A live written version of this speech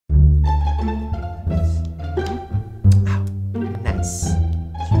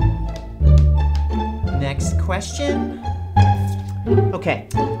Next question. Okay,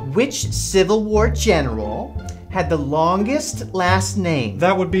 which Civil War general had the longest last name?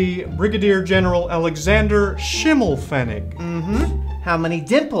 That would be Brigadier General Alexander Schimmelpfennig. How many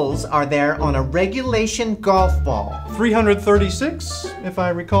dimples are there on a regulation golf ball? 336, if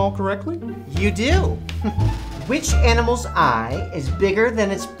I recall correctly. You do. Which animal's eye is bigger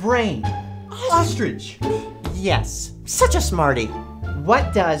than its brain? Ostrich. Yes, such a smarty.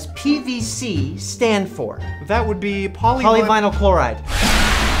 What does PVC stand for? That would be Polyvinyl chloride.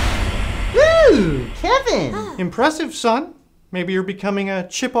 Woo, Kevin. Impressive, son. Maybe you're becoming a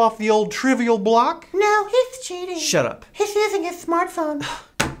chip off the old trivial block? No, he's cheating. Shut up. He's using his smartphone.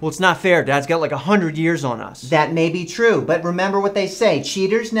 Well, it's not fair. Dad's got like 100 years on us. That may be true, but remember what they say.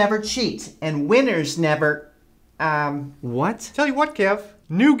 Cheaters never cheat, and winners never, What? Tell you what, Kev.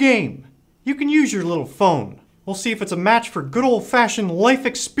 New game. You can use your little phone. We'll see if it's a match for good old-fashioned life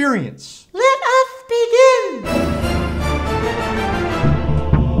experience. Let us begin.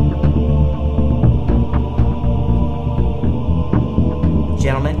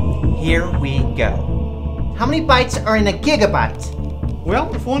 Gentlemen, here we go. How many bytes are in a gigabyte?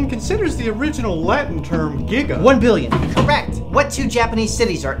 Well, if one considers the original Latin term giga... 1 billion. Correct. What two Japanese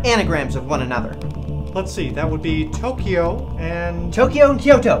cities are anagrams of one another? Let's see, that would be Tokyo and... Tokyo and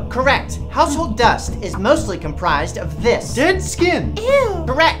Kyoto. Correct. Household dust is mostly comprised of this. Dead skin. Ew.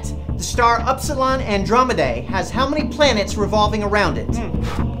 Correct. The star Upsilon Andromedae has how many planets revolving around it?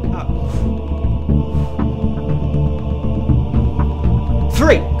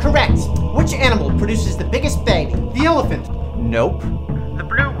 3. Correct. Which animal produces the biggest baby? The elephant. Nope. The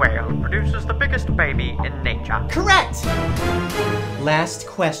blue whale produces the biggest baby in nature. Correct. Last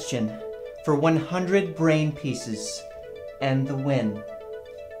question for 100 brain pieces and the win.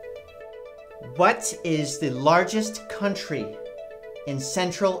 What is the largest country in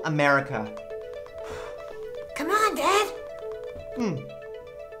Central America? Come on, Dad.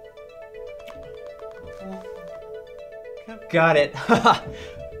 Got it.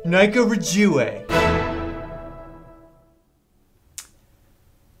 Nicaragua.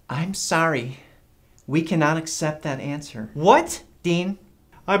 I'm sorry. We cannot accept that answer. What, Dean?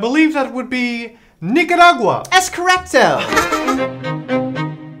 I believe that would be Nicaragua. That's correcto.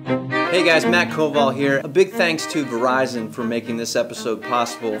 Hey guys, Matt Koval here. A big thanks to Verizon for making this episode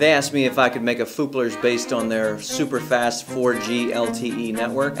possible. They asked me if I could make a Fuplers based on their super fast 4G LTE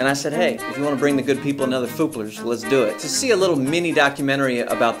network. And I said, hey, if you want to bring the good people another Fuplers, let's do it. To see a little mini documentary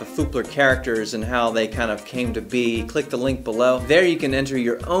about the Fupler characters and how they kind of came to be, click the link below. There you can enter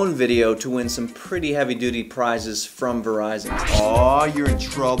your own video to win some pretty heavy duty prizes from Verizon. Oh, you're in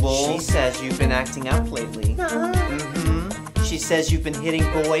trouble. She says you've been acting up lately. She says you've been hitting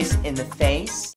boys in the face.